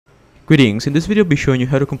Greetings, in this video I'll be showing you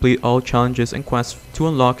how to complete all challenges and quests to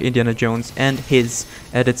unlock Indiana Jones and his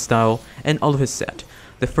edit style and all of his set.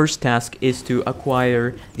 The first task is to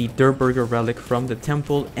acquire the Durrrburger Relic from the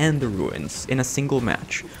temple and the ruins in a single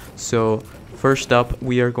match. So first up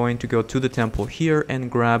we are going to go to the temple here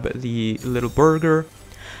and grab the little burger.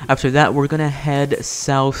 After that we're gonna head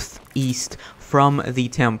southeast from the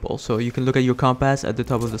temple, so you can look at your compass at the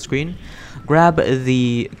top of the screen. Grab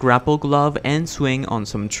the grapple glove and swing on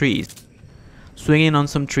some trees. Swinging on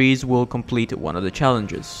some trees will complete one of the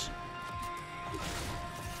challenges.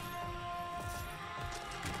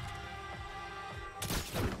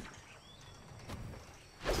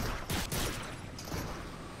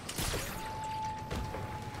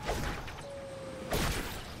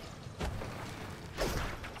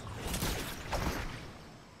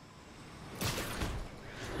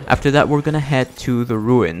 After that, we're gonna head to the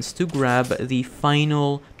ruins to grab the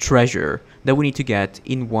final treasure that we need to get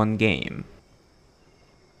in one game.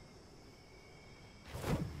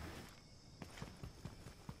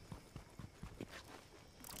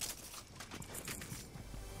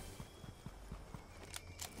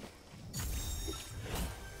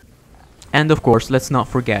 And of course, let's not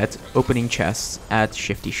forget opening chests at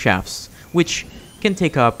Shifty shafts, which can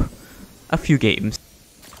take up a few games.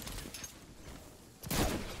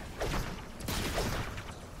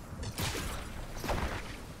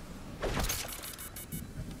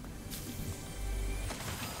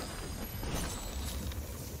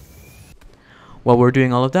 While we're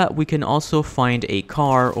doing all of that, we can also find a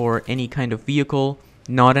car or any kind of vehicle,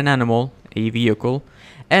 not an animal, a vehicle,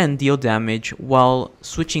 and deal damage while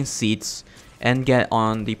switching seats and get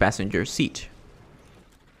on the passenger seat.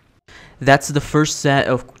 That's the first set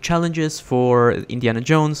of challenges for Indiana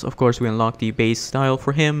Jones. Of course, we unlock the base style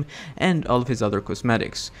for him and all of his other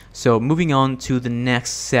cosmetics. So moving on to the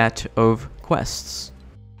next set of quests.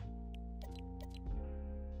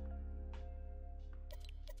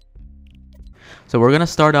 So we're gonna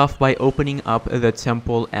start off by opening up the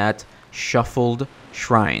temple at Shuffled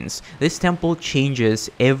Shrines. This temple changes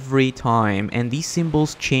every time, and these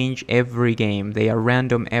symbols change every game. They are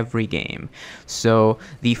random every game. So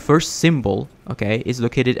the first symbol, okay, is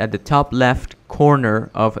located at the top left corner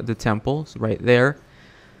of the temple, so right there.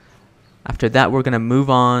 After that, we're gonna move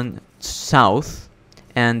on south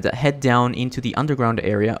and head down into the underground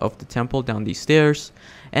area of the temple, down these stairs,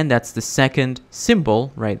 and that's the second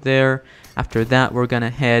symbol right there. After that, we're gonna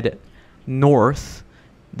head north.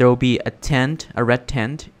 There will be a tent, a red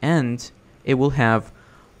tent, and it will have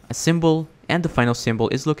a symbol, and the final symbol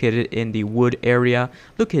is located in the wood area,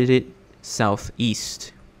 located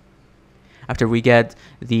southeast. After we get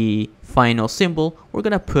the final symbol, we're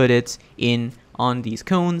gonna put it in on these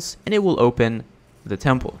cones, and it will open the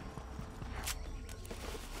temple.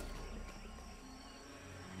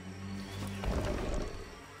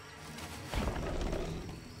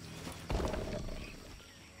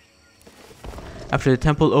 After the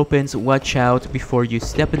temple opens, watch out before you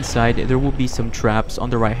step inside. There will be some traps on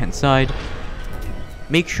the right hand side.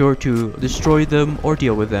 Make sure to destroy them or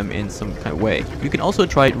deal with them in some kind of way. You can also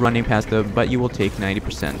try running past them, but you will take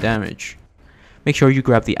 90% damage. Make sure you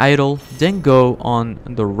grab the idol, then go on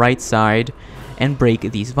the right side and break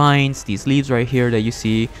these vines, these leaves right here that you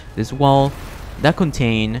see, this wall that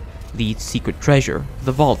contain the secret treasure,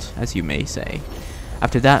 the vault as you may say.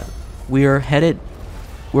 After that, we're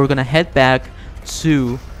gonna head back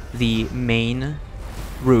to the main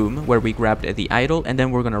room where we grabbed the idol, and then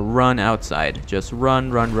we're gonna run outside. Just run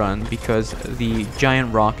because the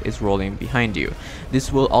giant rock is rolling behind you.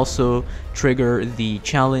 This will also trigger the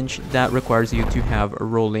challenge that requires you to have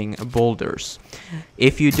rolling boulders.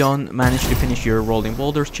 If you don't manage to finish your rolling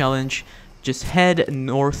boulders challenge, just head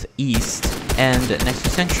northeast, and next to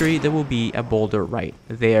Sanctuary there will be a boulder right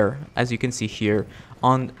there, as you can see here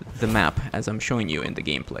on the map as I'm showing you in the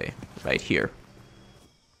gameplay right here.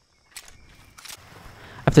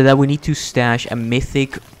 After that, we need to stash a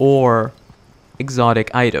mythic or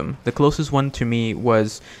exotic item. The closest one to me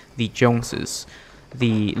was the Joneses.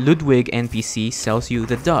 The Ludwig NPC sells you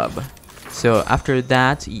the dub. So after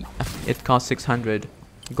that, it costs 600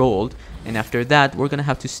 gold. And after that, we're gonna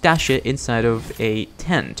have to stash it inside of a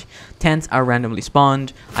tent. Tents are randomly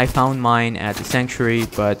spawned. I found mine at the Sanctuary,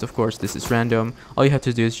 but of course this is random. All you have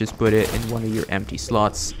to do is just put it in one of your empty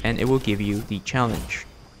slots, and it will give you the challenge.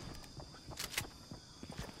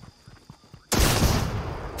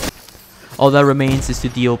 All that remains is to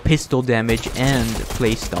deal pistol damage and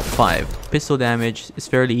place top 5. Pistol damage is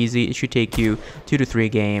fairly easy. It should take you 2 to 3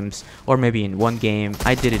 games, or maybe in 1 game.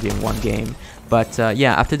 I did it in 1 game. But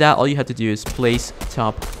yeah, after that, all you have to do is place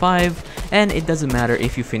top 5, and it doesn't matter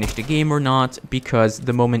if you finish the game or not, because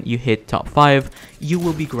the moment you hit top 5, you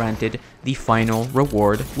will be granted the final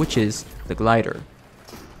reward, which is the glider.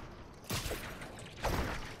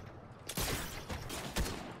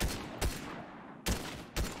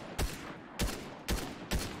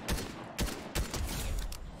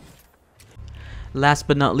 Last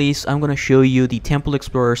but not least, I'm going to show you the Temple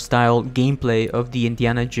Explorer style gameplay of the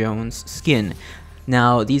Indiana Jones skin.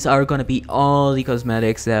 Now, these are going to be all the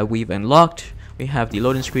cosmetics that we've unlocked. We have the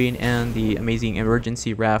loading screen and the amazing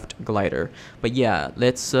emergency raft glider. But yeah,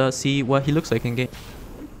 let's see what he looks like in game.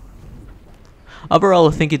 Overall,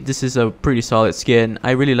 I think this is a pretty solid skin.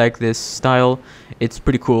 I really like this style. It's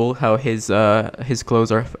pretty cool how his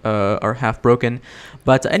clothes are half broken.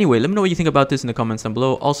 But anyway, let me know what you think about this in the comments down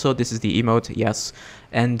below. Also, this is the emote, yes,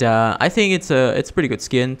 and I think it's a pretty good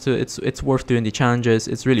skin. So it's worth doing the challenges.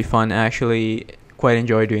 It's really fun. I actually quite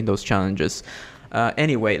enjoy doing those challenges.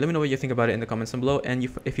 Anyway, let me know what you think about it in the comments down below. And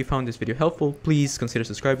if you found this video helpful, please consider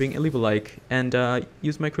subscribing and leave a like. And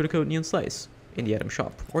use my credit code NeonSlice in the item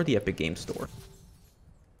shop or the Epic Games Store.